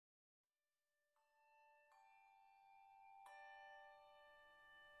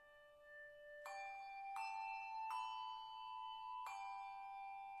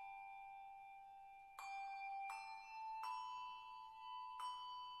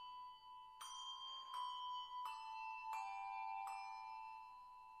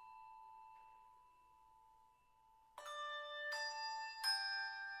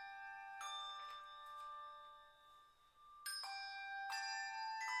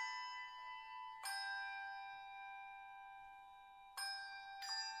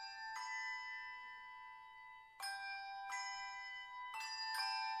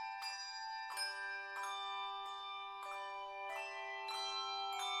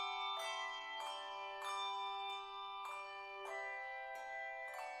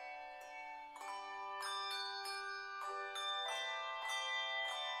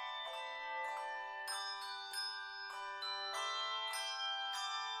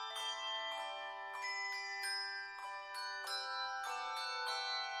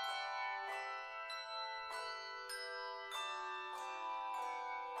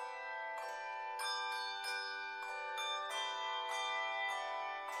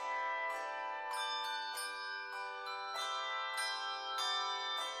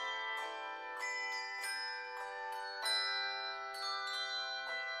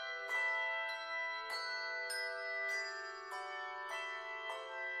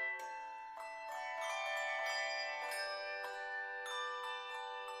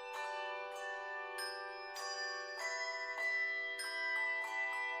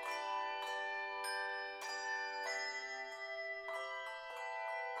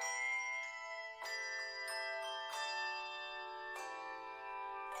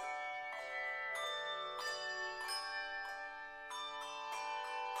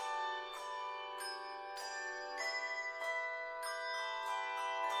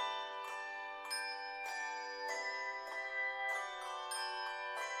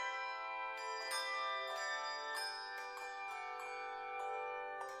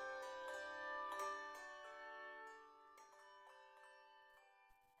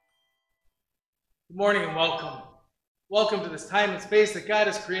Good morning and welcome. Welcome to this time and space that God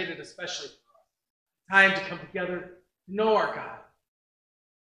has created especially for us. Time to come together to know our God,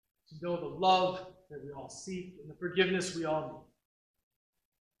 to know the love that we all seek and the forgiveness we all need.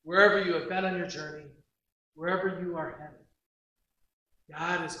 Wherever you have been on your journey, wherever you are headed,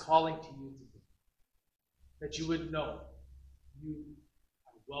 God is calling to you today, that you would know you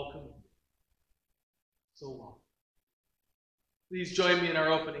are welcome here. So welcome. Please join me in our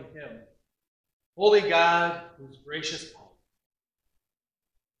opening hymn. Holy God, whose gracious power.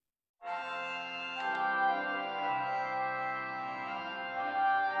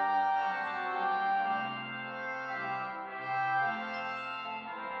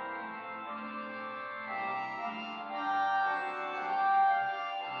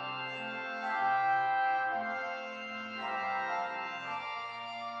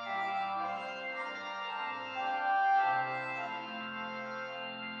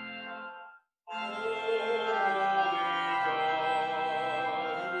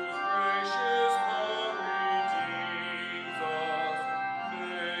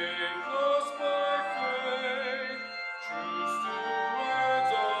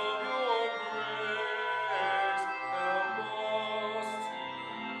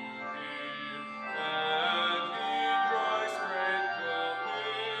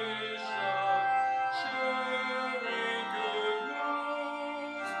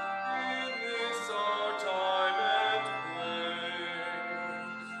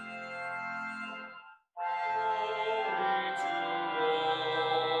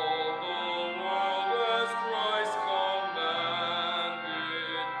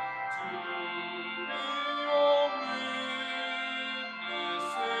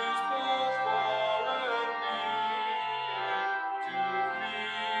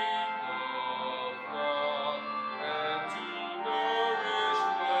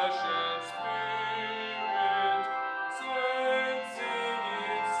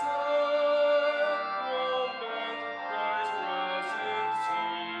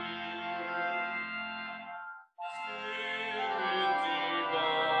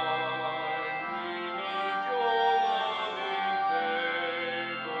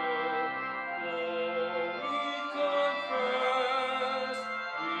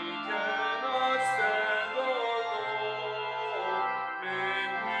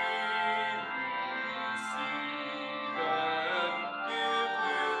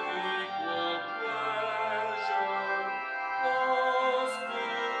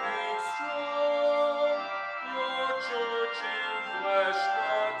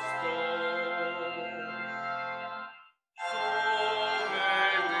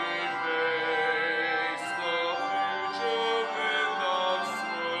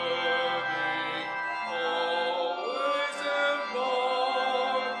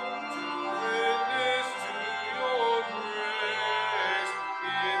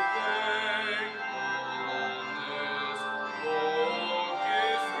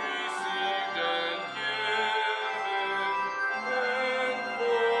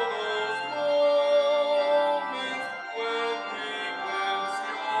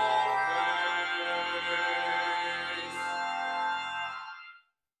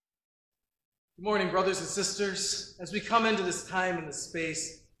 Good morning, brothers and sisters. As we come into this time and this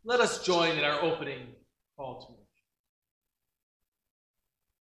space, let us join in our opening call to worship.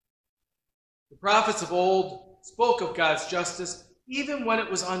 The prophets of old spoke of God's justice even when it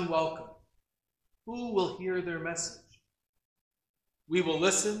was unwelcome. Who will hear their message? We will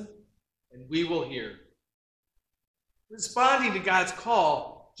listen and we will hear. Responding to God's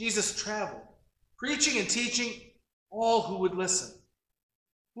call, Jesus traveled, preaching and teaching all who would listen.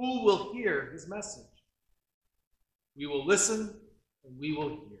 Who will hear his message? We will listen and we will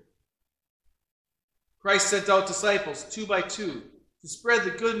hear. Christ sent out disciples 2 by 2 to spread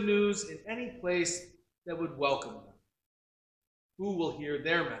the good news in any place that would welcome them. Who will hear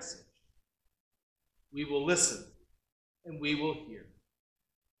their message? We will listen and we will hear.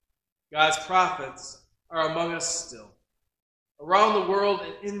 God's prophets are among us still, around the world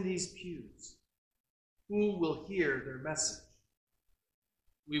and in these pews. Who will hear their message?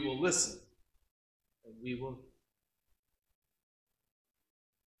 We will listen and we will hear.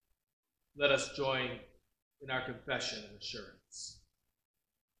 Let us join in our confession and assurance.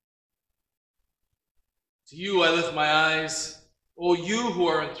 To you I lift my eyes, O you who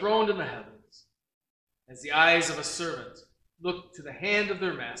are enthroned in the heavens. As the eyes of a servant look to the hand of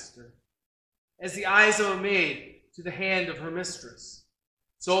their master, as the eyes of a maid to the hand of her mistress,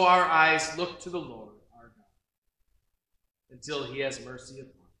 so our eyes look to the Lord our God, until he has mercy upon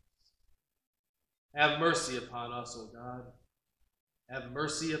us. Have mercy upon us, O God. Have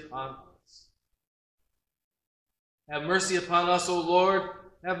mercy upon us. Have mercy upon us, O Lord.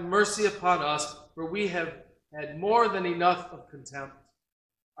 Have mercy upon us, for we have had more than enough of contempt.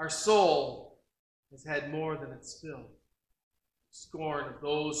 Our soul has had more than its fill. Scorn of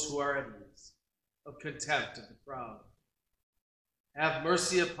those who are at ease, of contempt of the proud. Have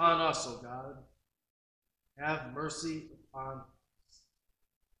mercy upon us, O God. Have mercy upon us.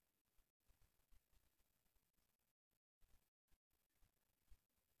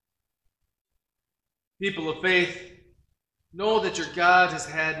 People of faith, know that your God has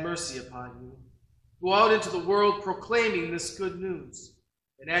had mercy upon you. Go out into the world proclaiming this good news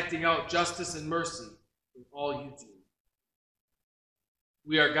and acting out justice and mercy in all you do.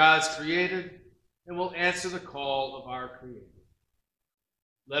 We are God's created and will answer the call of our Creator.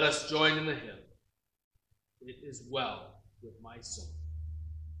 Let us join in the hymn, It Is Well With My Soul.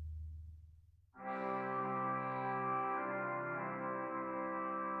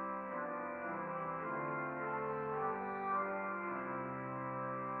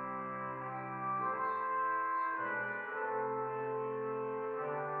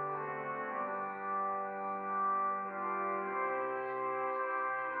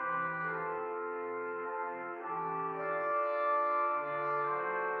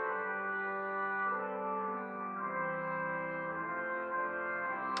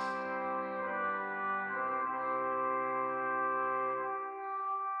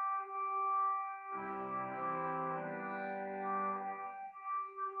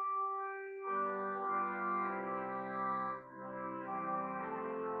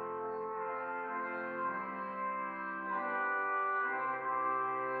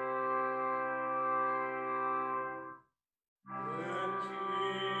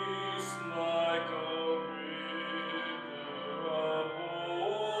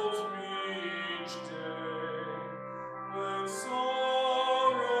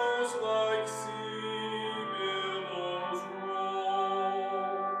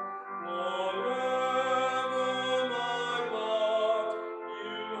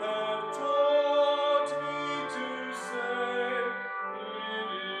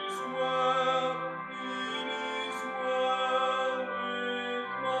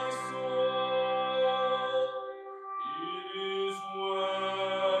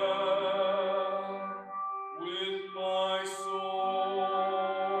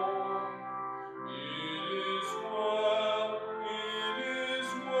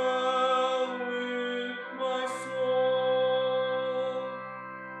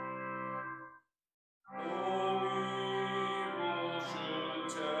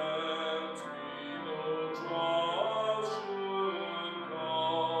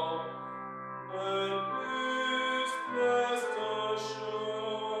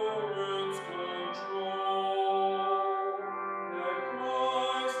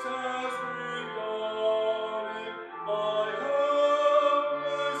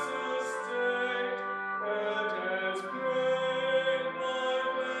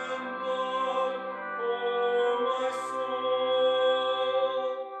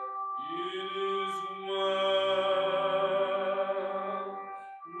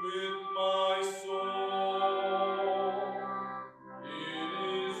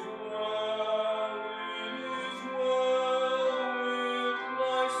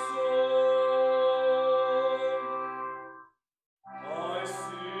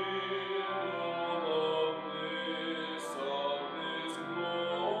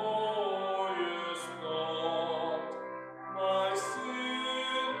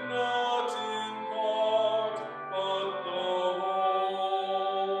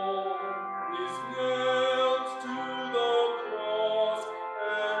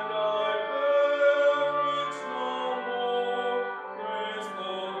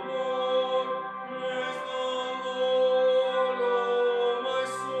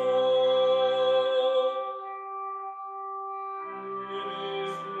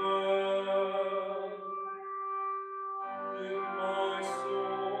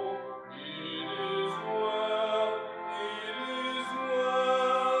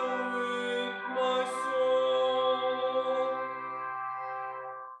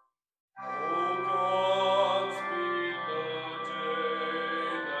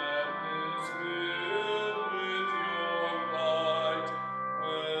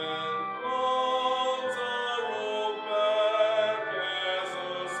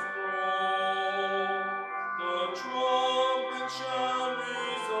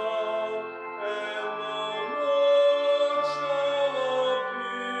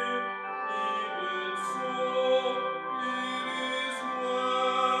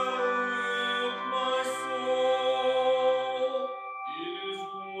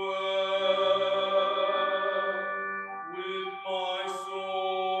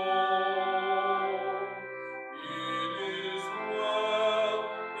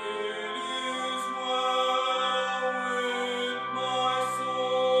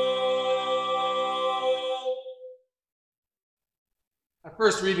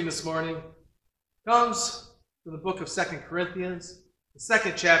 first reading this morning comes from the book of 2 Corinthians, the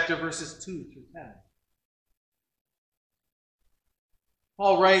 2nd chapter, verses 2 through 10.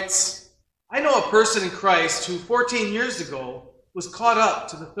 Paul writes, I know a person in Christ who 14 years ago was caught up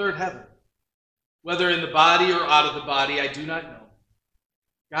to the third heaven. Whether in the body or out of the body, I do not know.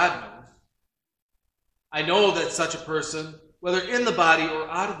 God knows. I know that such a person, whether in the body or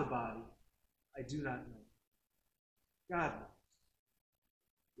out of the body, I do not know. God knows.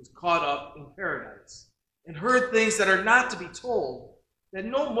 Was caught up in paradise and heard things that are not to be told, that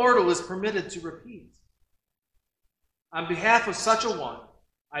no mortal is permitted to repeat. On behalf of such a one,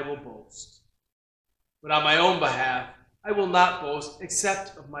 I will boast. But on my own behalf, I will not boast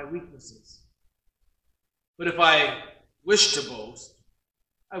except of my weaknesses. But if I wish to boast,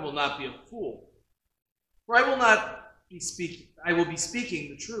 I will not be a fool, for I will be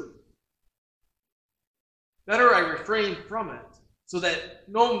speaking the truth. Better I refrain from it, so that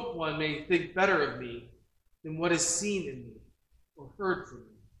no one may think better of me than what is seen in me or heard from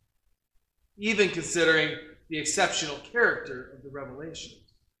me, even considering the exceptional character of the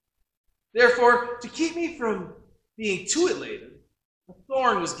revelations. Therefore, to keep me from being too elated, a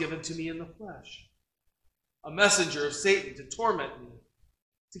thorn was given to me in the flesh, a messenger of Satan to torment me,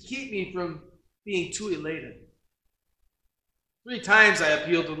 to keep me from being too elated. 3 times I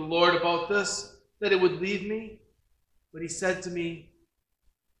appealed to the Lord about this, that it would leave me. But he said to me,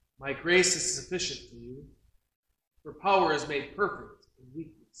 my grace is sufficient for you, for power is made perfect in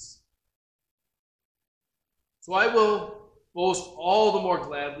weakness. So I will boast all the more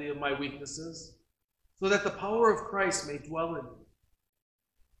gladly of my weaknesses, so that the power of Christ may dwell in me.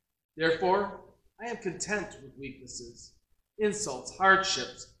 Therefore, I am content with weaknesses, insults,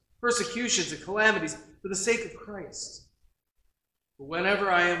 hardships, persecutions, and calamities for the sake of Christ. For whenever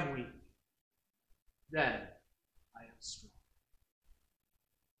I am weak, then I am strong.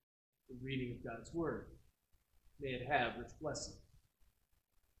 The reading of God's word. May it have rich blessing.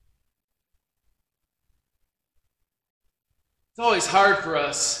 It's always hard for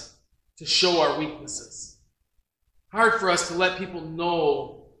us to show our weaknesses. Hard for us to let people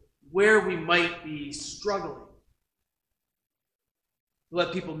know where we might be struggling. To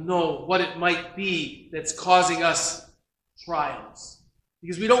let people know what it might be that's causing us trials.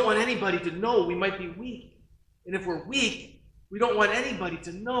 Because we don't want anybody to know we might be weak. And if we're weak, we don't want anybody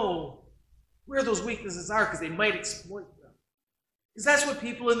to know where those weaknesses are, because they might exploit them. Because that's what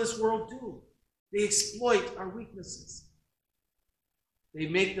people in this world do. They exploit our weaknesses. They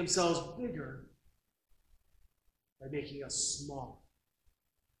make themselves bigger by making us smaller.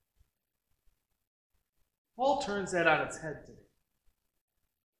 Paul turns that on its head today.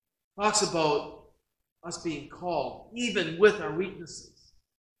 Talks about us being called, even with our weaknesses,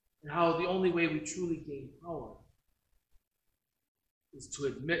 and how the only way we truly gain power is to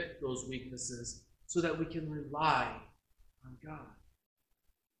admit those weaknesses so that we can rely on God.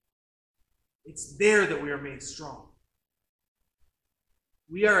 It's there that we are made strong.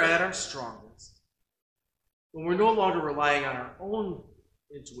 We are at our strongest when we're no longer relying on our own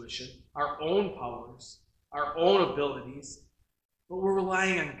intuition, our own powers, our own abilities, but we're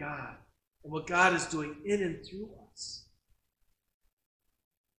relying on God and what God is doing in and through us.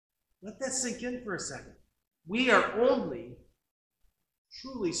 Let that sink in for a second. We are only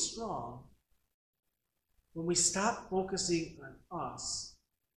truly strong when we stop focusing on us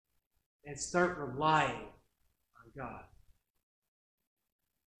and start relying on God.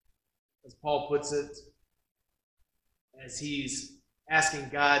 As Paul puts it, as he's asking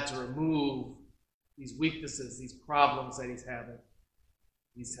God to remove these weaknesses, these problems that he's having,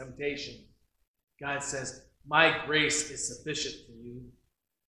 these temptations, God says, my grace is sufficient for you.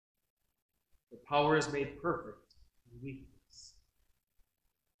 The power is made perfect in weakness.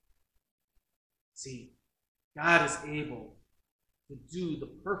 See, God is able to do the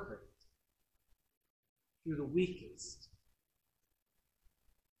perfect through the weakest.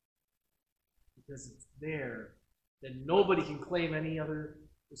 Because it's there that nobody can claim any other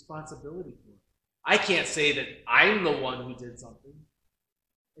responsibility for it. I can't say that I'm the one who did something,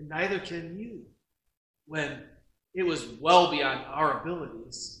 and neither can you, when it was well beyond our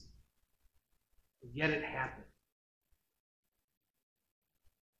abilities, and yet it happened.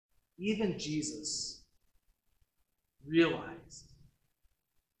 Even Jesus realized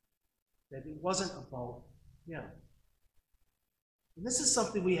that it wasn't about him. And this is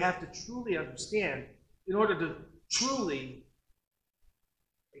something we have to truly understand in order to truly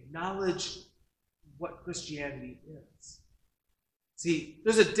acknowledge what Christianity is. See,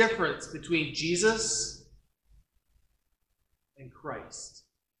 there's a difference between Jesus and Christ.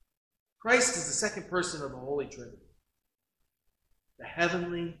 Christ is the second person of the Holy Trinity. the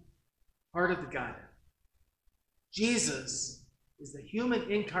heavenly part of the Godhead. Jesus is the human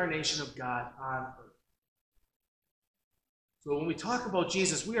incarnation of God on earth. So when we talk about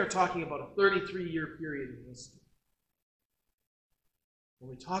Jesus, we are talking about a 33-year period in history.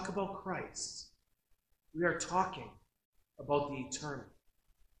 When we talk about Christ, we are talking about the eternal,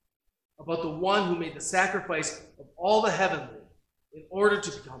 about the one who made the sacrifice of all the heavenly in order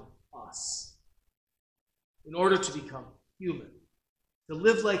to become us, in order to become human, to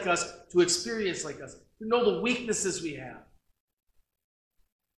live like us, to experience like us, to know the weaknesses we have.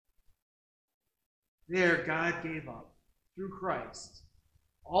 There, God gave up, through Christ,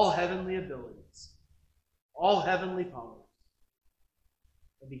 all heavenly abilities, all heavenly powers,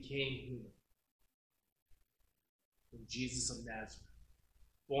 and became human. In Jesus of Nazareth,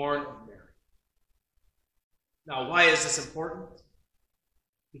 born of Mary. Now, why is this important?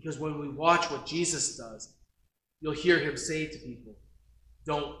 Because when we watch what Jesus does, you'll hear him say to people,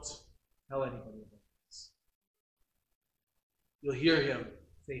 don't tell anybody about this. You'll hear him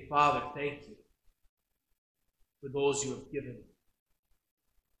say, Father, thank you for those you have given me.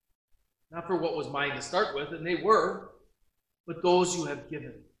 Not for what was mine to start with, and they were, but those you have given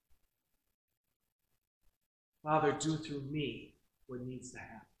me. Father, do through me what needs to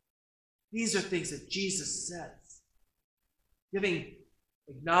happen. These are things that Jesus says, giving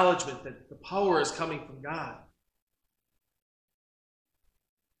acknowledgement that the power is coming from God.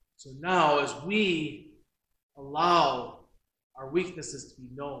 So now, as we allow our weaknesses to be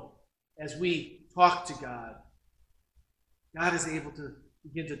known, as we talk to God, God is able to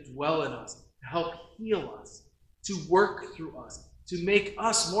begin to dwell in us, to help heal us, to work through us, to make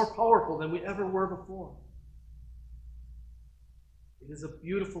us more powerful than we ever were before. It is a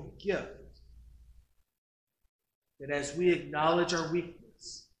beautiful gift that as we acknowledge our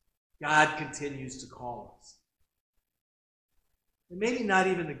weakness, God continues to call us. And maybe not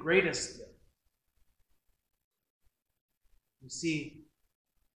even the greatest gift. You see,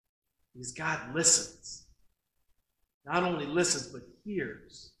 because God listens. Not only listens, but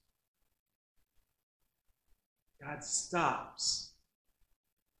hears. God stops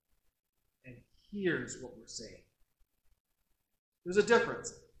and hears what we're saying. There's a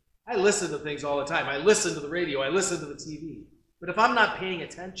difference. I listen to things all the time. I listen to the radio. I listen to the TV. But if I'm not paying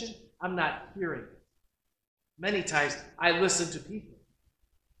attention, I'm not hearing it. Many times, I listen to people.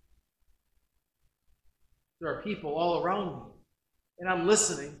 There are people all around me, and I'm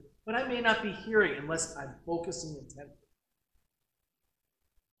listening, but I may not be hearing unless I'm focusing intently.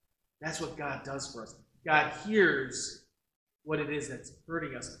 That's what God does for us. God hears what it is that's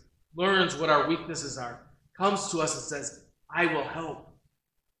hurting us, learns what our weaknesses are, comes to us and says, I will help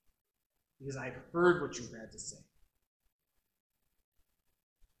because I've heard what you've had to say.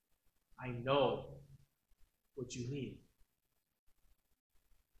 I know what you need.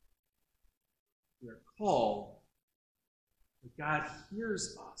 We are called, but God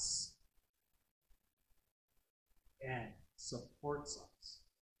hears us and supports us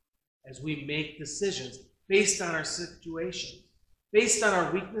as we make decisions based on our situation, based on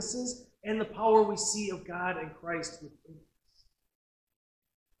our weaknesses and the power we see of God and Christ within us.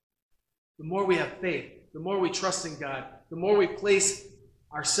 The more we have faith, the more we trust in God, the more we place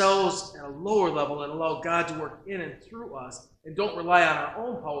ourselves at a lower level and allow God to work in and through us and don't rely on our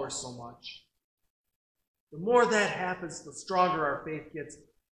own power so much, the more that happens, the stronger our faith gets,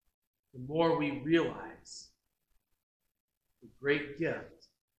 the more we realize the great gift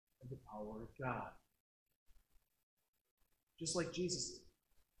of the power of God. Just like Jesus did.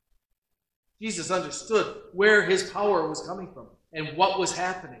 Jesus understood where his power was coming from and what was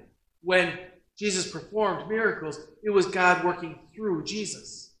happening. When Jesus performed miracles, it was God working through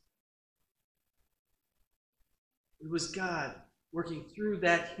Jesus. It was God working through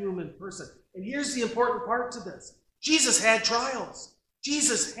that human person. And here's the important part to this. Jesus had trials.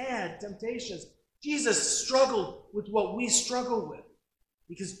 Jesus had temptations. Jesus struggled with what we struggle with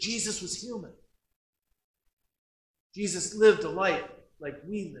because Jesus was human. Jesus lived a life like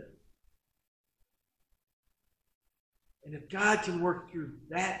we live. And if God can work through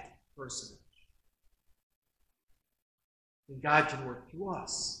that personage, then God can work through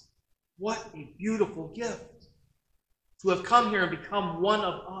us. What a beautiful gift to have come here and become one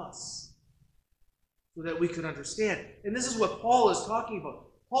of us so that we could understand. And this is what Paul is talking about.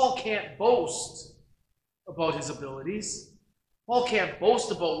 Paul can't boast about his abilities. Paul can't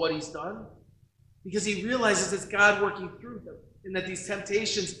boast about what he's done because he realizes it's God working through him and that these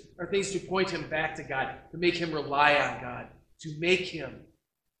temptations are things to point him back to God, to make him rely on God, to make him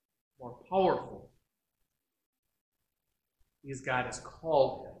more powerful because God has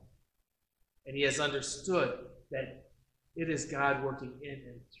called him and he has understood that It is God working in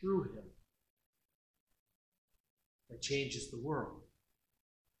and through him that changes the world.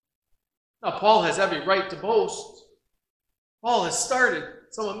 Now, Paul has every right to boast. Paul has started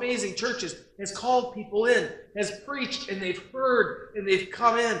some amazing churches, has called people in, has preached, and they've heard, and they've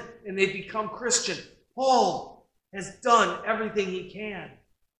come in, and they've become Christian. Paul has done everything he can,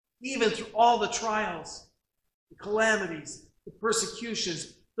 even through all the trials, the calamities, the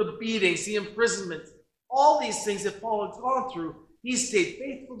persecutions, the beatings, the imprisonments, all these things that Paul had gone through. He stayed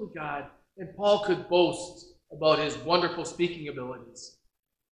faithful to God, and Paul could boast about his wonderful speaking abilities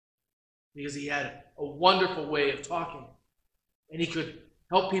because he had a wonderful way of talking, and he could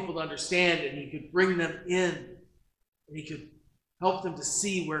help people to understand, and he could bring them in, and he could help them to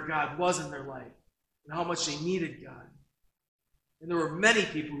see where God was in their life and how much they needed God. And there were many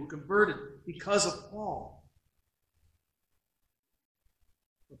people who converted because of Paul.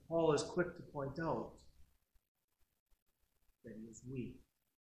 But Paul is quick to point out that he is weak.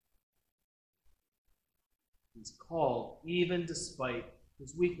 He's called even despite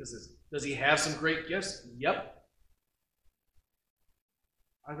his weaknesses. Does he have some great gifts? Yep.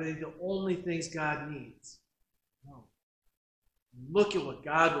 Are they the only things God needs? No. Look at what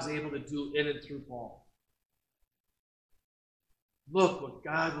God was able to do in and through Paul. Look what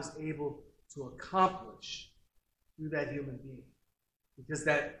God was able to accomplish through that human being. Because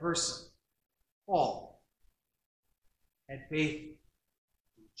that person, Paul, had faith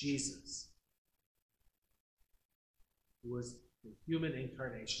in Jesus, who was the human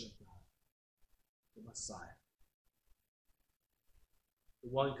incarnation of God, the Messiah, the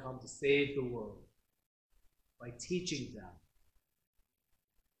one come to save the world by teaching them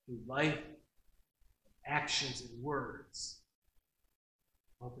through life, actions, and words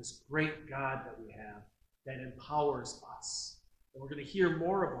about this great God that we have that empowers us. And we're going to hear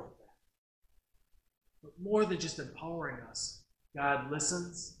more about that. But more than just empowering us, God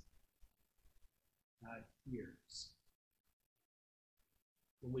listens, God hears.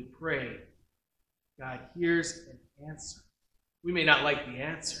 When we pray, God hears and answers. We may not like the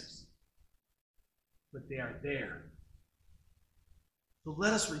answers, but they are there. So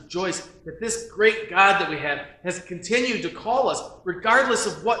let us rejoice that this great God that we have has continued to call us, regardless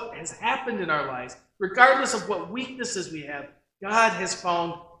of what has happened in our lives, regardless of what weaknesses we have. God has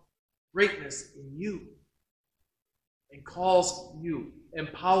found greatness in you and calls you,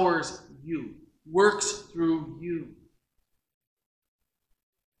 empowers you, works through you.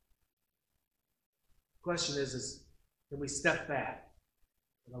 The question is can we step back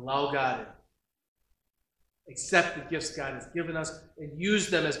and allow God in? Accept the gifts God has given us and use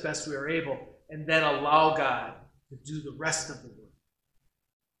them as best we are able, and then allow God to do the rest of the work,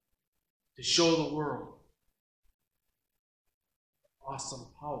 to show the world the awesome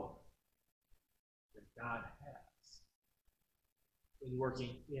power that God has in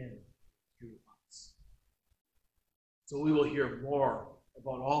working in and through us. So we will hear more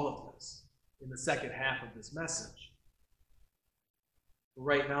about all of this in the second half of this message. But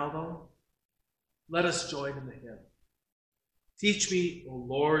right now, though, let us join in the hymn. Teach me, O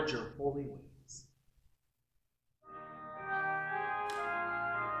Lord, your holy ways.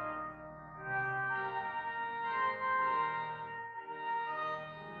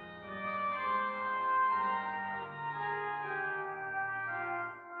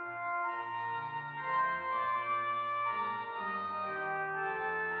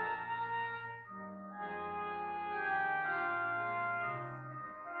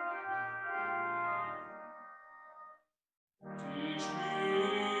 Teach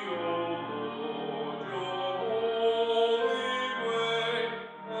me, O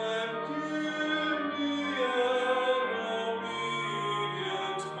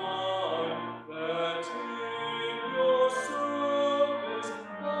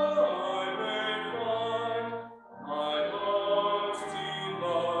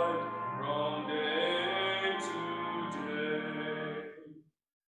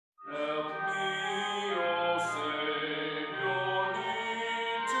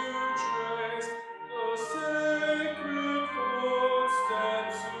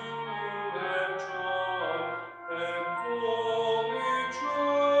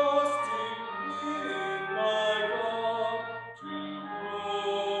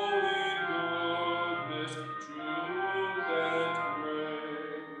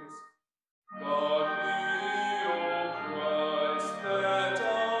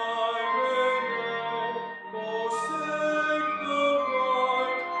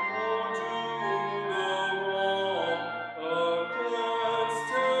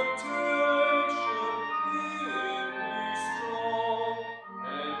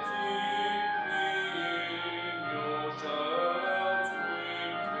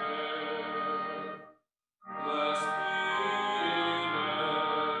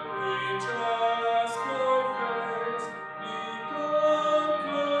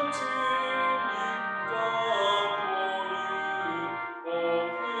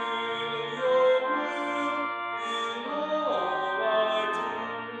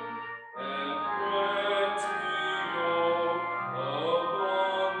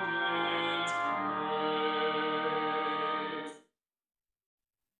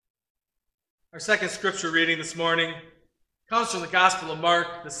Our second scripture reading this morning comes from the Gospel of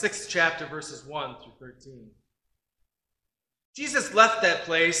Mark, the 6th chapter, verses 1 through 13. Jesus left that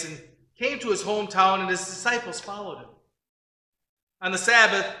place and came to his hometown, and his disciples followed him. On the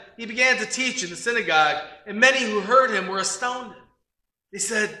Sabbath, he began to teach in the synagogue, and many who heard him were astounded. They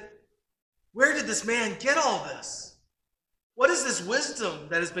said, "Where did this man get all this? What is this wisdom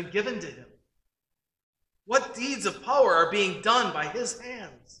that has been given to him? What deeds of power are being done by his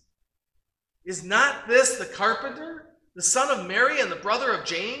hands? Is not this the carpenter, the son of Mary and the brother of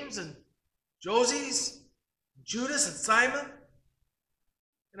James and Joses, Judas and Simon?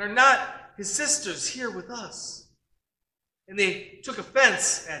 And are not his sisters here with us?" And they took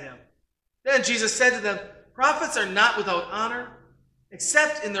offense at him. Then Jesus said to them, "Prophets are not without honor,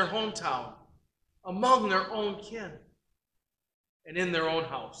 except in their hometown, among their own kin, and in their own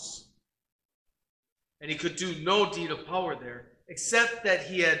house." And he could do no deed of power there, except that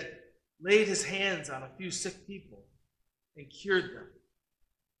he had laid his hands on a few sick people and cured them.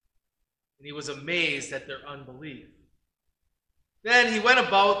 And he was amazed at their unbelief. Then he went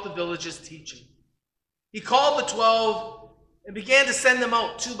about the villages teaching. He called the 12 and began to send them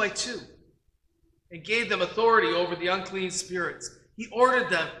out 2 by 2, and gave them authority over the unclean spirits. He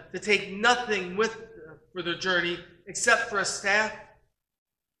ordered them to take nothing with them for their journey except for a staff,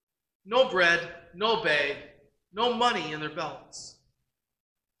 no bread, no bag, no money in their belts,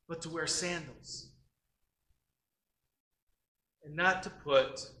 but to wear sandals, and not to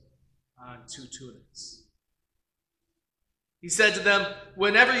put on 2 tunics. He said to them,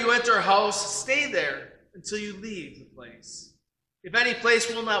 "Whenever you enter a house, stay there until you leave the place. If any place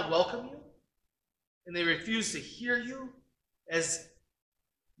will not welcome you, and they refuse to hear you as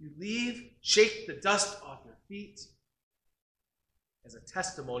you leave, shake the dust off your feet as a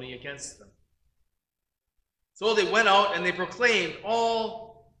testimony against them." So they went out and they proclaimed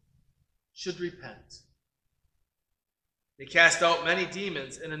all should repent. They cast out many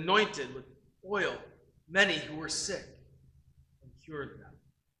demons and anointed with oil many who were sick and cured them.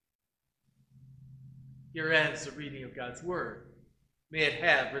 Here ends the reading of God's word. May it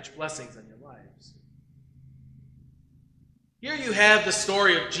have rich blessings on your lives. Here you have the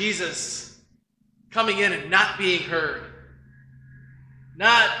story of Jesus coming in and not being heard,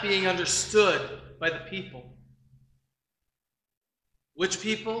 not being understood by the people. Which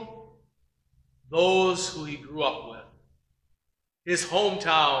people? Those who he grew up with. His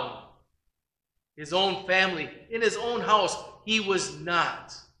hometown, his own family, in his own house, he was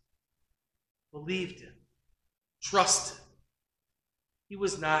not believed in, trusted. He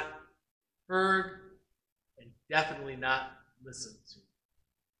was not heard, and definitely not listened to.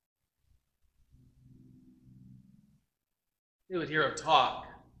 They would hear him talk,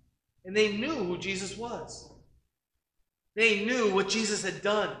 and they knew who Jesus was. They knew what Jesus had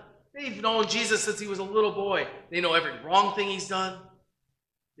done. They've known Jesus since he was a little boy. They know every wrong thing he's done.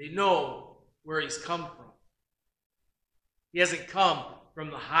 They know where he's come from. He hasn't come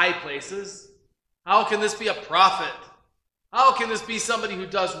from the high places. How can this be a prophet? How can this be somebody who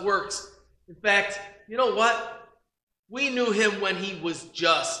does works? In fact, you know what? We knew him when he was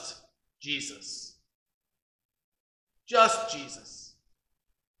just Jesus. Just Jesus.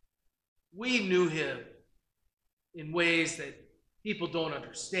 We knew him in ways that people don't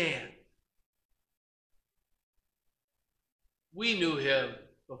understand. We knew him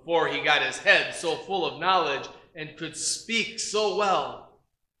before he got his head so full of knowledge and could speak so well.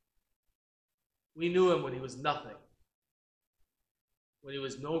 We knew him when he was nothing, when he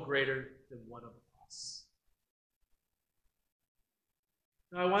was no greater than one of us.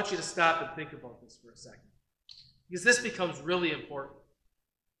 Now I want you to stop and think about this for a second, because this becomes really important.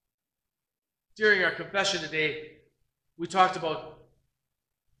 During our confession today, we talked about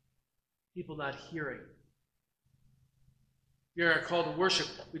people not hearing. During our call to worship,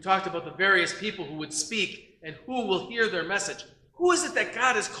 we talked about the various people who would speak and who will hear their message. Who is it that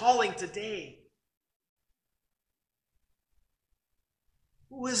God is calling today?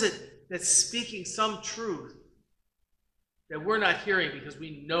 Who is it that's speaking some truth that we're not hearing because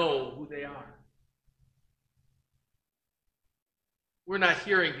we know who they are? We're not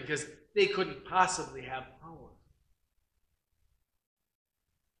hearing because they couldn't possibly have power.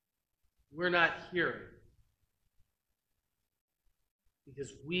 We're not hearing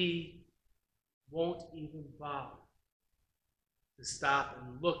because we won't even bother to stop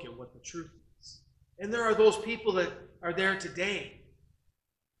and look at what the truth is. And there are those people that are there today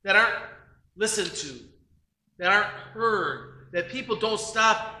that aren't listened to, that aren't heard, that people don't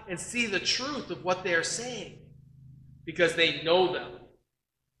stop and see the truth of what they are saying because they know them.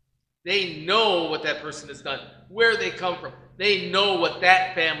 They know what that person has done, where they come from. They know what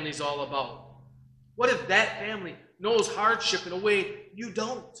that family's all about. What if that family knows hardship in a way you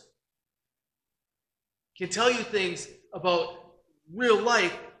don't? Can tell you things about real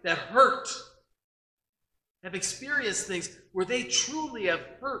life that hurt. Have experienced things where they truly have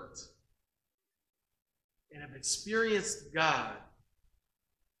hurt. And have experienced God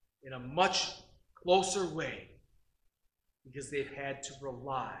in a much closer way because they've had to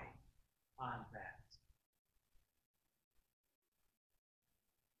rely on that.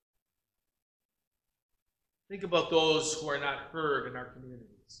 Think about those who are not heard in our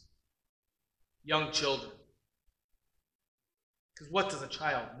communities. Young children. Because what does a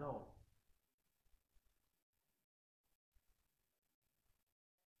child know?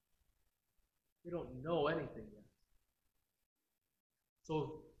 They don't know anything yet.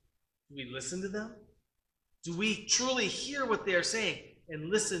 So, do we listen to them? Do we truly hear what they are saying and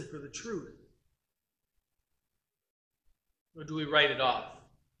listen for the truth? Or do we write it off?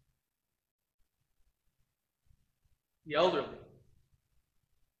 The elderly.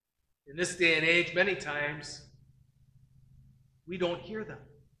 In this day and age, many times, we don't hear them.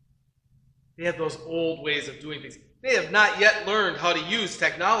 They have those old ways of doing things. They have not yet learned how to use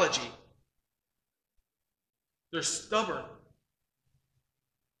technology. They're stubborn.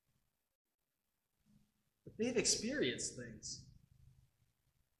 But they've experienced things.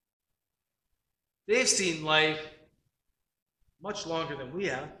 They've seen life much longer than we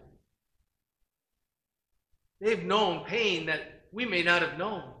have. They've known pain that we may not have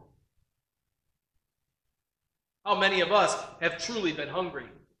known. How many of us have truly been hungry?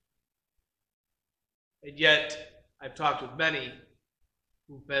 And yet, I've talked with many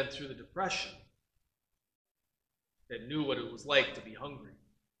who've been through the Depression that knew what it was like to be hungry,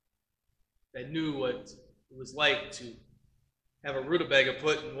 that knew what it was like to have a rutabaga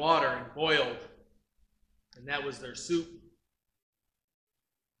put in water and boiled, and that was their soup.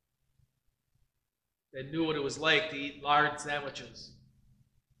 That knew what it was like to eat lard sandwiches.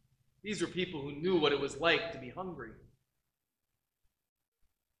 These were people who knew what it was like to be hungry.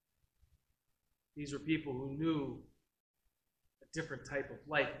 These were people who knew a different type of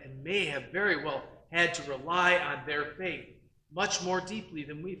life and may have very well had to rely on their faith much more deeply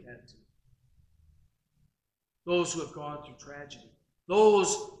than we've had to. Those who have gone through tragedy.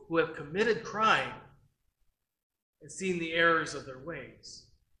 Those who have committed crime and seen the errors of their ways.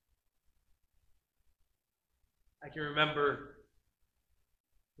 I can remember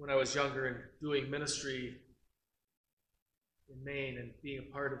when I was younger and doing ministry in Maine and being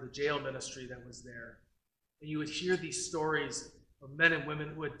a part of the jail ministry that was there. And you would hear these stories of men and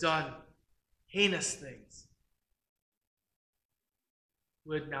women who had done heinous things,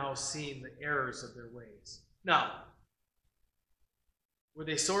 who had now seen the errors of their ways. Now, were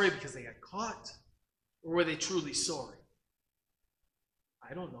they sorry because they got caught? Or were they truly sorry?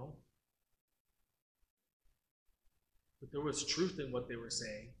 I don't know. But there was truth in what they were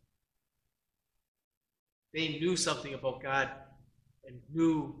saying. They knew something about God and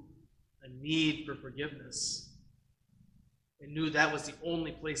knew a need for forgiveness and knew that was the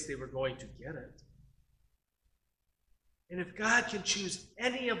only place they were going to get it. And if God can choose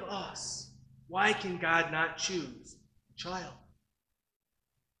any of us, why can God not choose a child,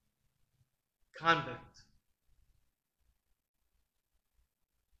 convict,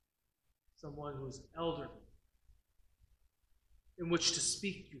 someone who's elderly, in which to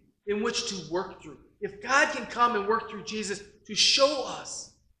speak through, in which to work through? If God can come and work through Jesus to show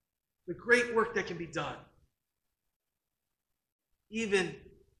us the great work that can be done, even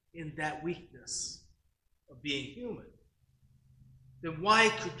in that weakness of being human, then why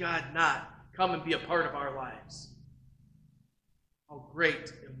could God not come and be a part of our lives? How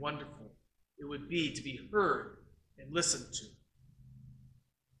great and wonderful it would be to be heard and listened to.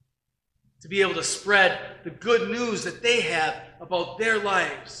 To be able to spread the good news that they have about their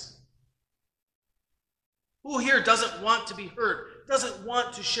lives. Who here doesn't want to be heard, doesn't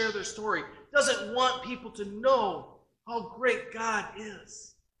want to share their story, doesn't want people to know how great God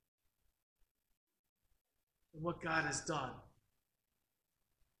is and what God has done?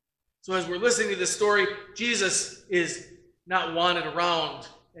 So as we're listening to this story, Jesus is not wanted around,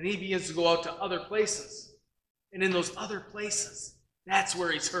 and he begins to go out to other places. And in those other places, that's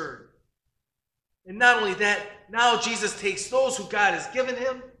where he's heard. And not only that, now Jesus takes those who God has given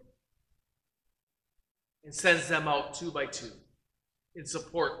him and sends them out 2 by 2 in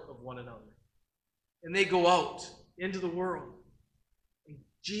support of one another. And they go out into the world. And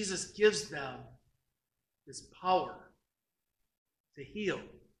Jesus gives them this power to heal,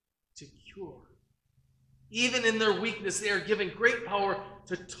 to cure. Even in their weakness, they are given great power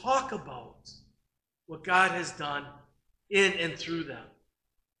to talk about what God has done in and through them,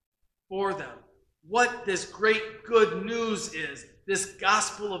 for them, what this great good news is, this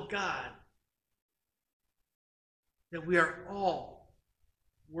gospel of God, that we are all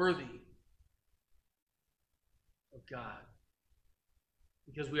worthy of God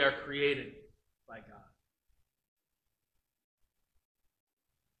because we are created by God.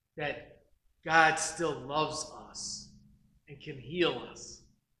 That God still loves us and can heal us.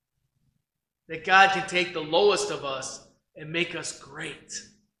 That God can take the lowest of us and make us great.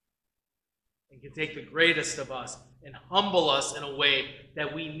 And can take the greatest of us and humble us in a way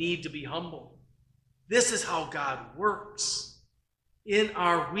that we need to be humbled. This is how God works. In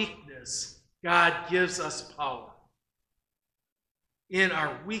our weakness, God gives us power. In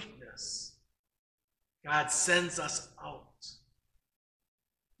our weakness, God sends us out.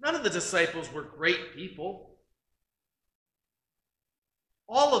 None of the disciples were great people.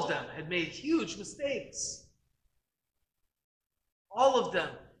 All of them had made huge mistakes. All of them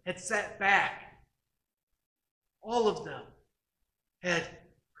had sat back. All of them had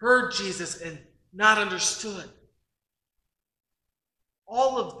heard Jesus and not understood.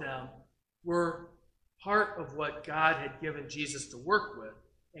 All of them were part of what God had given Jesus to work with.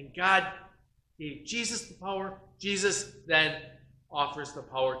 And God gave Jesus the power. Jesus then offers the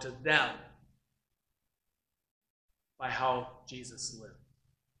power to them by how Jesus lived.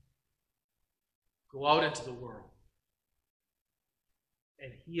 Go out into the world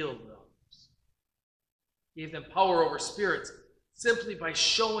and heal those. Gave them power over spirits simply by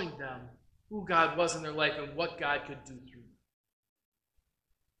showing them who God was in their life and what God could do through them.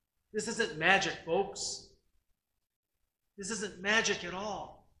 This isn't magic, folks. This isn't magic at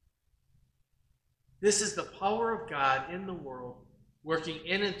all. This is the power of God in the world working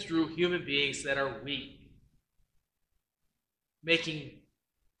in and through human beings that are weak, making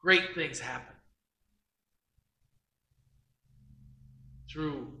great things happen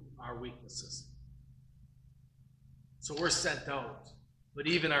through our weaknesses. So we're sent out, but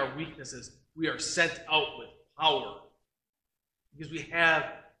even our weaknesses, we are sent out with power because we have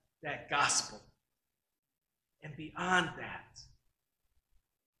that gospel. And beyond that,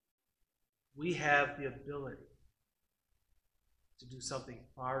 we have the ability to do something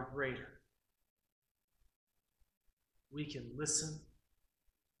far greater. We can listen,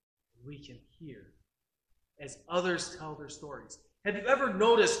 and we can hear as others tell their stories. Have you ever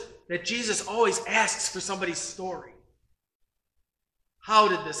noticed that Jesus always asks for somebody's story? How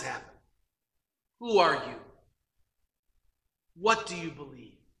did this happen? Who are you? What do you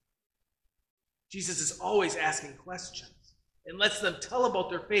believe? Jesus is always asking questions and lets them tell about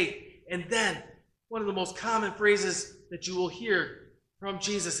their faith. And then one of the most common phrases that you will hear from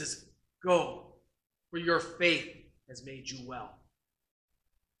Jesus is, "Go, for your faith has made you well."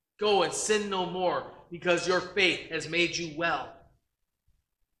 Go and sin no more because your faith has made you well.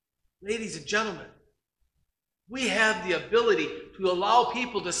 Ladies and gentlemen, we have the ability to allow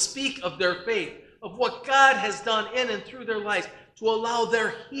people to speak of their faith, of what God has done in and through their lives, to allow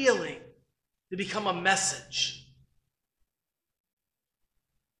their healing to become a message,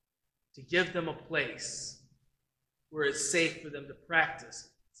 to give them a place where it's safe for them to practice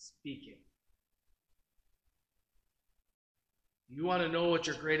speaking. You want to know what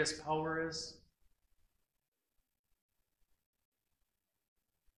your greatest power is?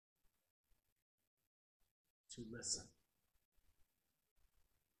 To listen.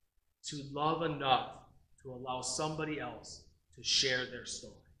 To love enough to allow somebody else to share their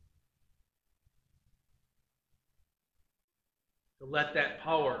story. To let that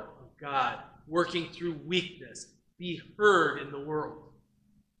power of God working through weakness be heard in the world.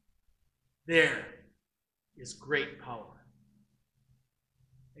 There is great power.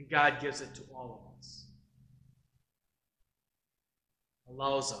 And God gives it to all of us.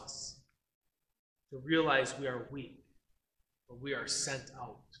 Allows us to realize we are weak, but we are sent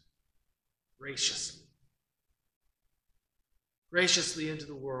out graciously. Graciously into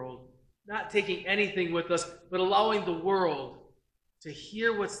the world, not taking anything with us, but allowing the world to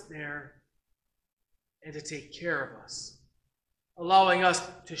hear what's there and to take care of us. Allowing us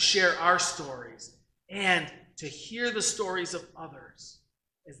to share our stories and to hear the stories of others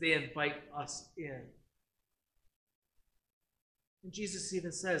as they invite us in. And Jesus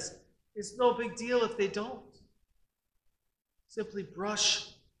even says, it's no big deal if they don't. Simply brush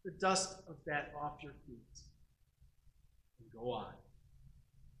the dust of that off your feet and go on.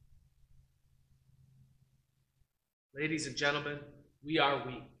 Ladies and gentlemen, we are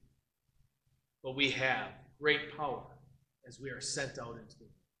weak, but we have great power as we are sent out into the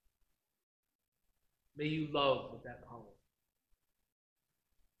world. May you love with that power.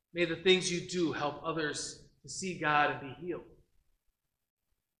 May the things you do help others to see God and be healed.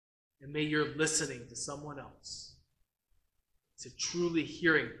 And may your listening to someone else, to truly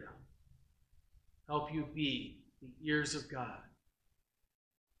hearing them, help you be the ears of God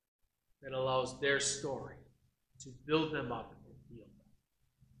that allows their story to build them up and heal them.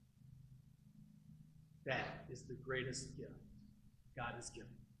 That is the greatest gift God has given,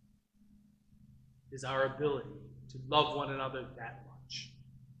 is our ability to love one another that much,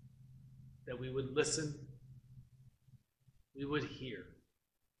 that we would listen, we would hear,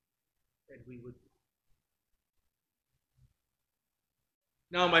 and we would.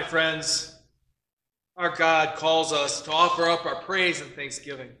 Now, my friends, our God calls us to offer up our praise and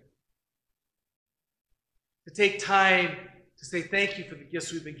thanksgiving, to take time to say thank you for the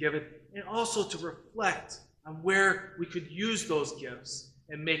gifts we've been given, and also to reflect on where we could use those gifts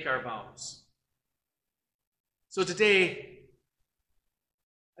and make our vows. So today,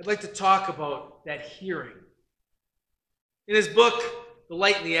 I'd like to talk about that hearing. In his book, The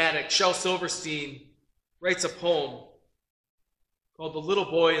Light in the Attic, Shel Silverstein writes a poem called The Little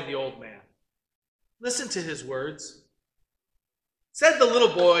Boy and the Old Man. Listen to his words. Said the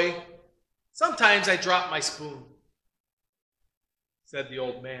little boy, "Sometimes I drop my spoon." Said the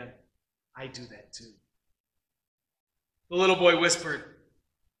old man, "I do that too." The little boy whispered,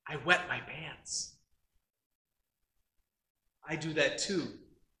 "I wet my pants." "I do that too,"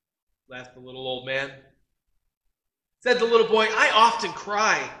 laughed the little old man. Said the little boy, "I often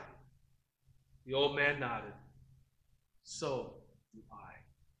cry." The old man nodded. "So do I.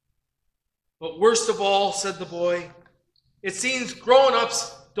 But worst of all," said the boy, "it seems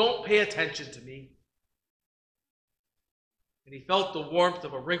grown-ups don't pay attention to me." And he felt the warmth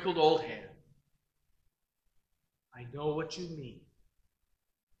of a wrinkled old hand. "I know what you mean,"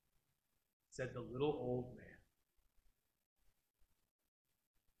 said the little old man.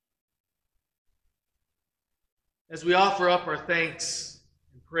 As we offer up our thanks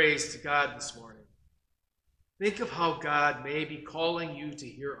and praise to God this morning, think of how God may be calling you to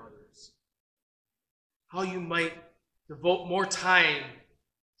hear others, how you might devote more time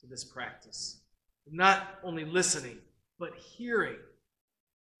to this practice, not only listening, but hearing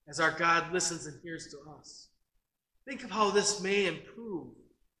as our God listens and hears to us. Think of how this may improve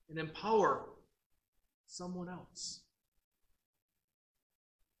and empower someone else.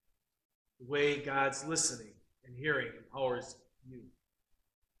 The way God's listening and hearing empowers you.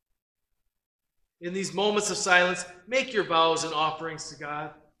 In these moments of silence, make your vows and offerings to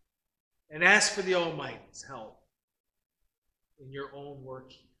God and ask for the Almighty's help in your own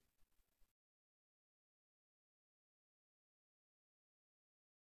work here.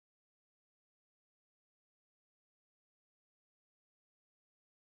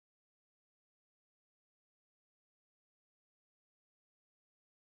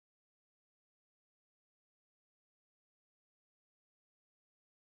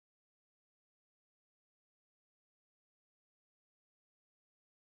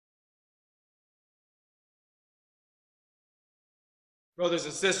 Brothers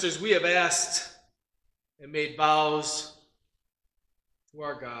and sisters, we have asked and made vows to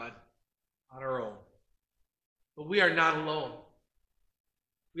our God on our own. But we are not alone.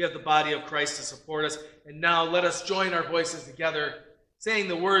 We have the body of Christ to support us. And now let us join our voices together, saying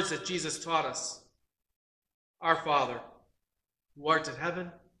the words that Jesus taught us. Our Father, who art in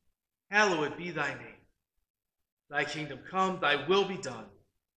heaven, hallowed be thy name. Thy kingdom come, thy will be done,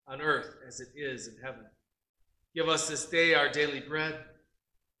 on earth as it is in heaven. Give us this day our daily bread,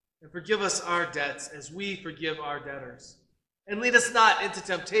 and forgive us our debts as we forgive our debtors. And lead us not into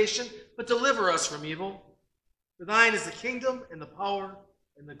temptation, but deliver us from evil. For thine is the kingdom and the power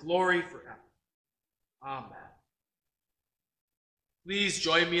and the glory forever. Amen. Please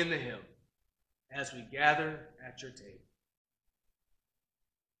join me in the hymn as we gather at your table.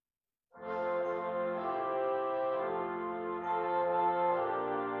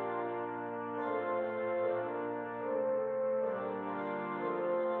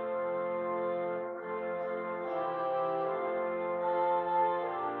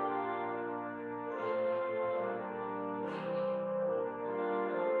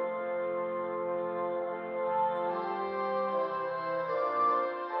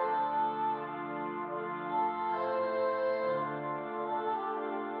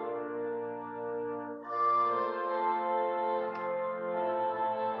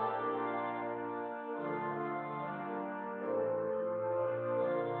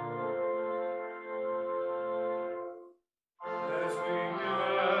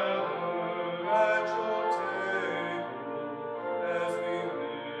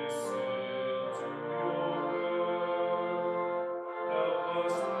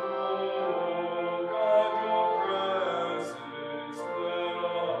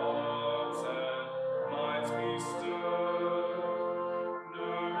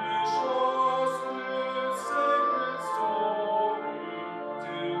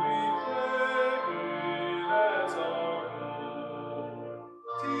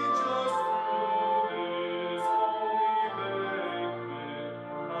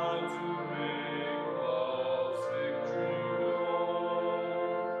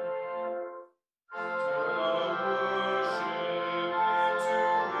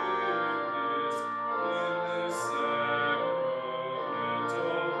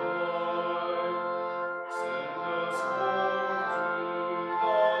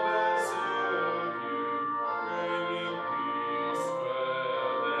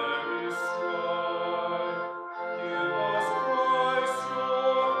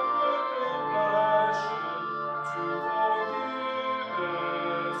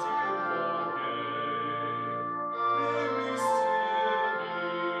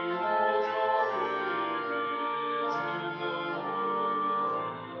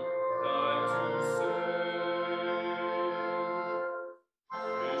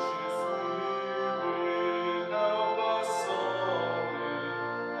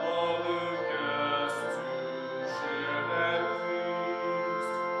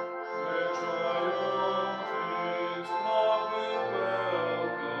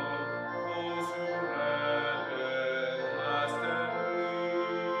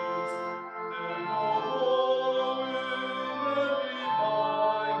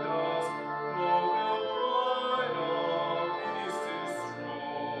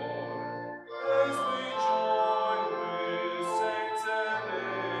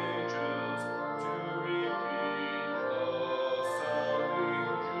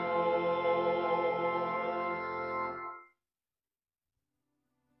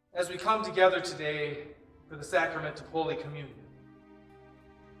 As we come together today for the sacrament of Holy Communion,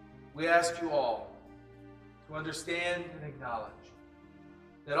 we ask you all to understand and acknowledge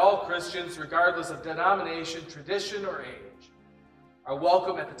that all Christians, regardless of denomination, tradition, or age, are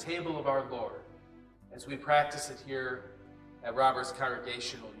welcome at the table of our Lord as we practice it here at Robert's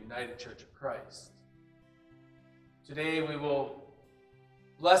Congregational United Church of Christ. Today we will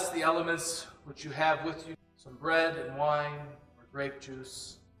bless the elements which you have with you, some bread and wine or grape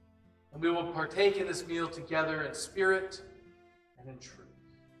juice, and we will partake in this meal together in spirit and in truth.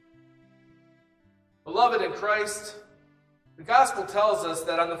 Beloved in Christ, the Gospel tells us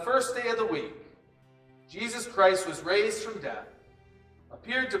that on the first day of the week, Jesus Christ was raised from death,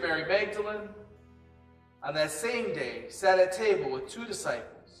 appeared to Mary Magdalene, on that same day sat at table with 2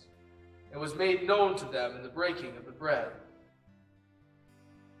 disciples, and was made known to them in the breaking of the bread.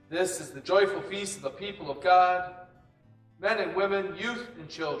 This is the joyful feast of the people of God. Men and women, youth and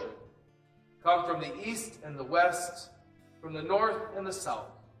children, come from the east and the west, from the north and the south,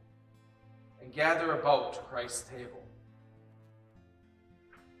 and gather about Christ's table.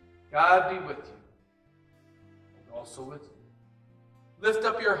 God be with you, and also with you. Lift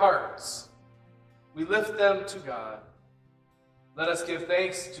up your hearts. We lift them to God. Let us give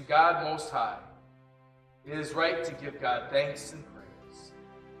thanks to God Most High. It is right to give God thanks and praise.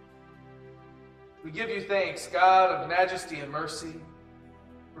 We give you thanks, God of majesty and mercy,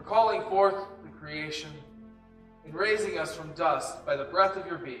 for calling forth the creation and raising us from dust by the breath of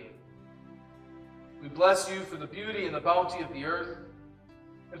your being. We bless you for the beauty and the bounty of the earth,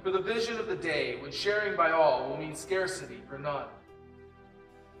 and for the vision of the day when sharing by all will mean scarcity for none.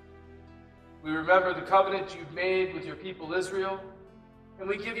 We remember the covenant you've made with your people Israel, and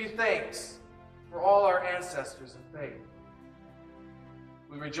we give you thanks for all our ancestors in faith.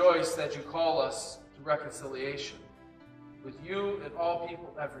 We rejoice that you call us to reconciliation with you and all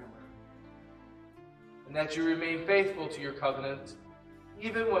people everywhere, and that you remain faithful to your covenant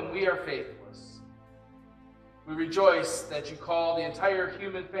even when we are faithless. We rejoice that you call the entire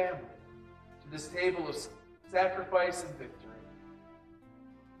human family to this table of sacrifice and victory.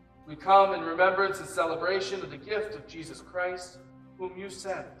 We come in remembrance and celebration of the gift of Jesus Christ, whom you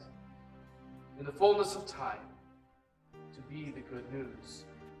sent in the fullness of time to be the good news.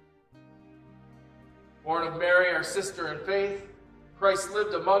 Born of Mary, our sister in faith, Christ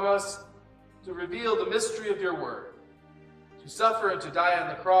lived among us to reveal the mystery of your word, to suffer and to die on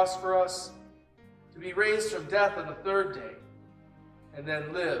the cross for us, to be raised from death on the 3rd day, and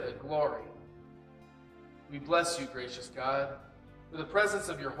then live in glory. We bless you, gracious God, for the presence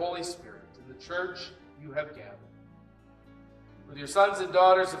of your Holy Spirit in the church you have gathered. With your sons and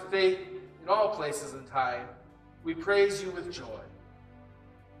daughters of faith in all places and time, we praise you with joy.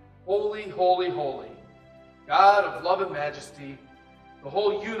 Holy, holy, holy, God of love and majesty, the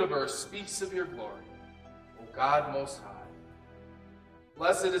whole universe speaks of your glory, O God Most High.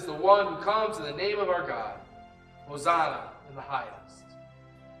 Blessed is the one who comes in the name of our God. Hosanna in the highest.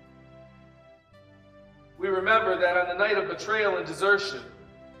 We remember that on the night of betrayal and desertion,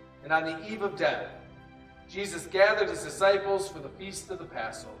 and on the eve of death, Jesus gathered his disciples for the feast of the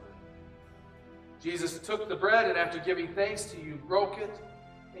Passover. Jesus took the bread, and after giving thanks to you, broke it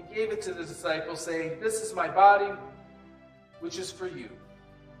and gave it to the disciples, saying, "This is my body, which is for you.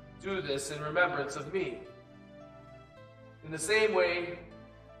 Do this in remembrance of me." In the same way,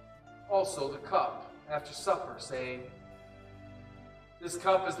 also the cup after supper, saying, "This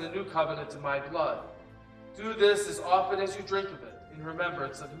cup is the new covenant in my blood. Do this as often as you drink of it in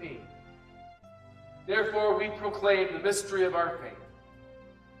remembrance of me." Therefore we proclaim the mystery of our faith.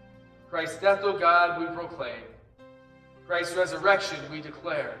 Christ's death, O God, we proclaim. Christ's resurrection we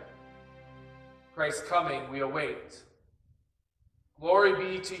declare. Christ's coming we await. Glory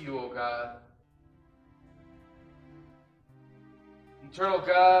be to you, O God. Eternal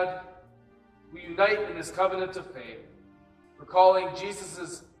God, we unite in this covenant of faith, recalling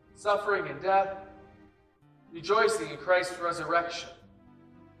Jesus' suffering and death, rejoicing in Christ's resurrection,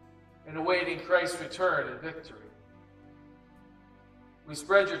 and awaiting Christ's return and victory. We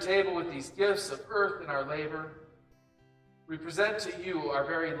spread your table with these gifts of earth in our labor. We present to you our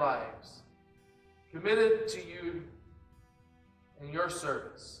very lives, committed to you and your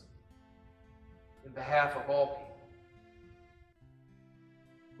service in behalf of all people.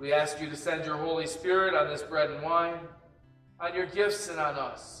 We ask you to send your Holy Spirit on this bread and wine, on your gifts and on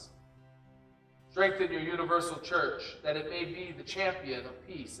us. Strengthen your universal church, that it may be the champion of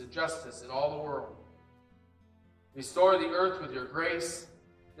peace and justice in all the world. Restore the earth with your grace,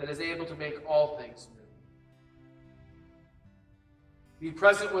 that is able to make all things new. Be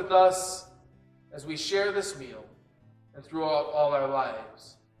present with us as we share this meal and throughout all our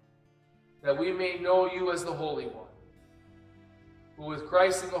lives. that we may know you as the Holy One, who with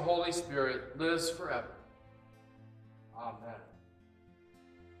Christ and the Holy Spirit lives forever. Amen.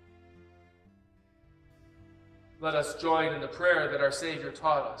 Let us join in the prayer that our Savior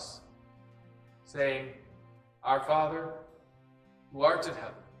taught us, saying, Our Father, who art in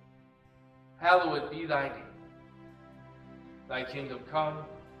heaven, hallowed be thy name. Thy kingdom come,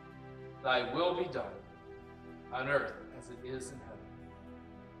 thy will be done, on earth as it is in heaven.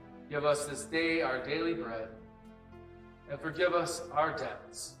 Give us this day our daily bread, and forgive us our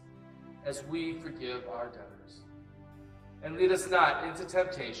debts, as we forgive our debtors. And lead us not into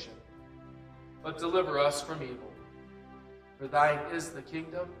temptation, but deliver us from evil. For thine is the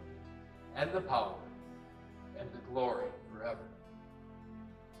kingdom, and the power, and the glory forever.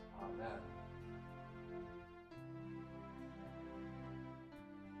 Amen.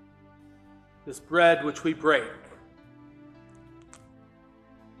 This bread which we break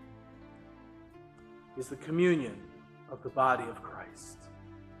is the communion of the body of Christ.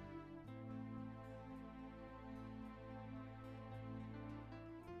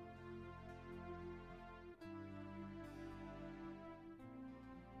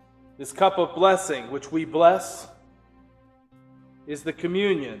 This cup of blessing which we bless is the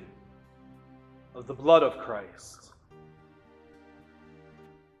communion of the blood of Christ.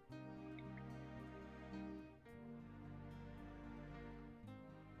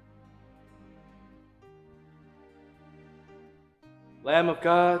 Lamb of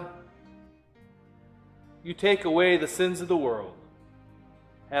God, you take away the sins of the world.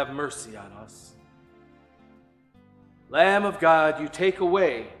 Have mercy on us. Lamb of God, you take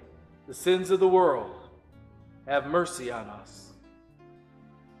away the sins of the world. Have mercy on us.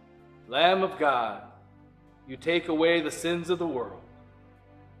 Lamb of God, you take away the sins of the world.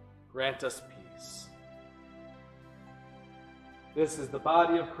 Grant us peace. This is the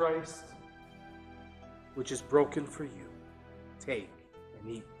body of Christ, which is broken for you. Take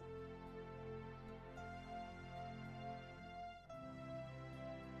and eat.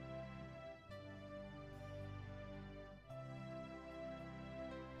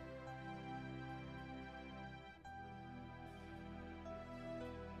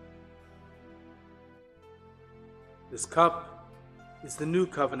 This cup is the new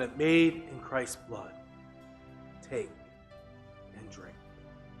covenant made in Christ's blood. Take and drink.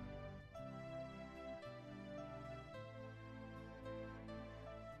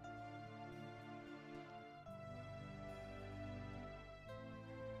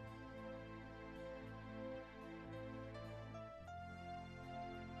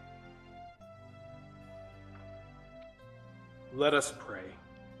 Let us pray.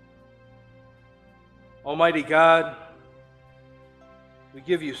 Almighty God, we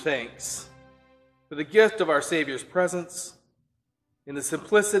give you thanks for the gift of our Savior's presence in the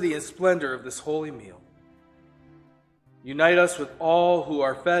simplicity and splendor of this holy meal. Unite us with all who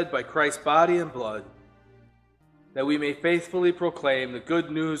are fed by Christ's body and blood, that we may faithfully proclaim the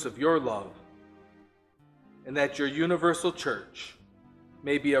good news of your love, and that your universal church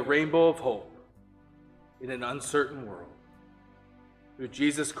may be a rainbow of hope in an uncertain world. Through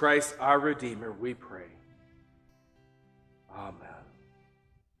Jesus Christ, our Redeemer, we pray. Amen.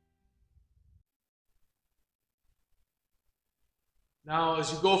 Now,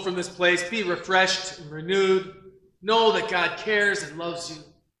 as you go from this place, be refreshed and renewed. Know that God cares and loves you,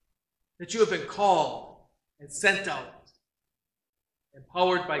 that you have been called and sent out,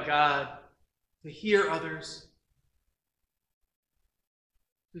 empowered by God to hear others,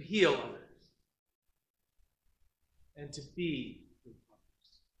 to heal others, and to be with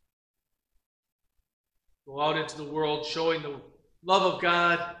others. Go out into the world showing the love of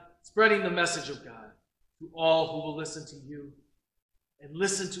God, spreading the message of God to all who will listen to you, and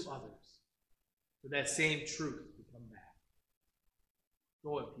listen to others for that same truth to come back.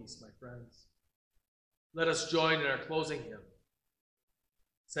 Go in peace, my friends. Let us join in our closing hymn,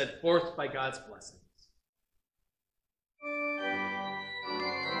 set forth by God's blessing.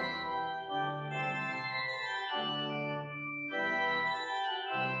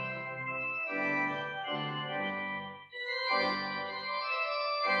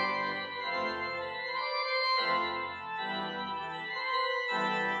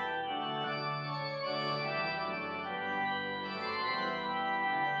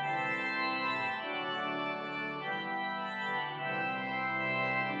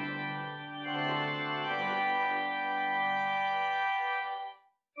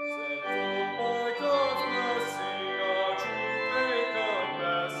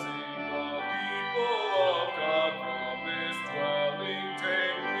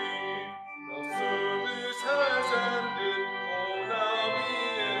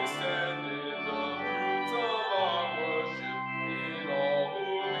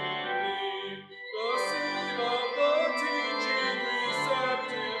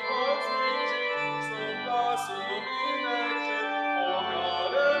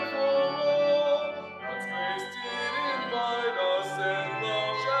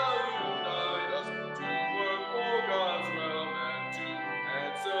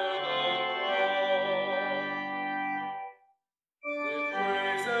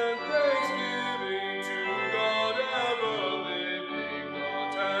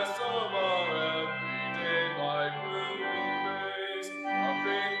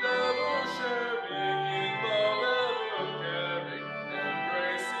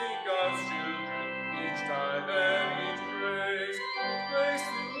 each time and each grace. Grace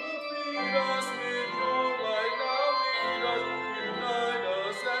to feed us with your light. Now lead us, unite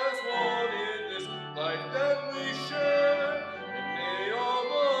us as one in this life that we share. And may all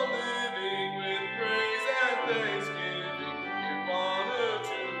the living with praise and thanksgiving give honor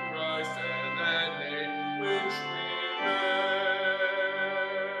to Christ and that name which we bear.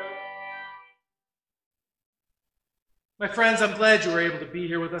 My friends, I'm glad you were able to be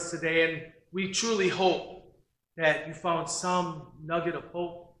here with us today, and we truly hope that you found some nugget of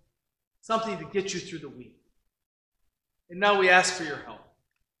hope, something to get you through the week. And now we ask for your help.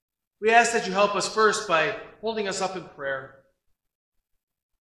 We ask that you help us first by holding us up in prayer,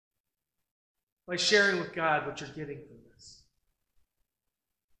 by sharing with God what you're getting from this.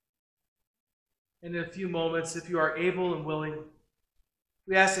 And in a few moments, if you are able and willing,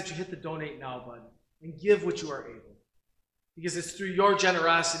 we ask that you hit the donate now button and give what you are able. Because it's through your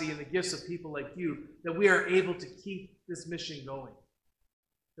generosity and the gifts of people like you that we are able to keep this mission going.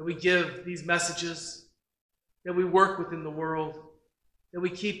 That we give these messages, that we work within the world, that we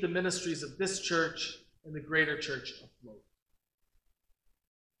keep the ministries of this church and the greater church afloat.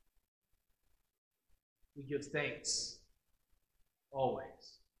 We give thanks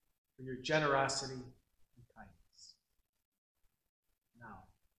always for your generosity and kindness. Now,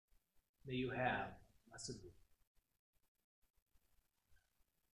 may you have a blessed week.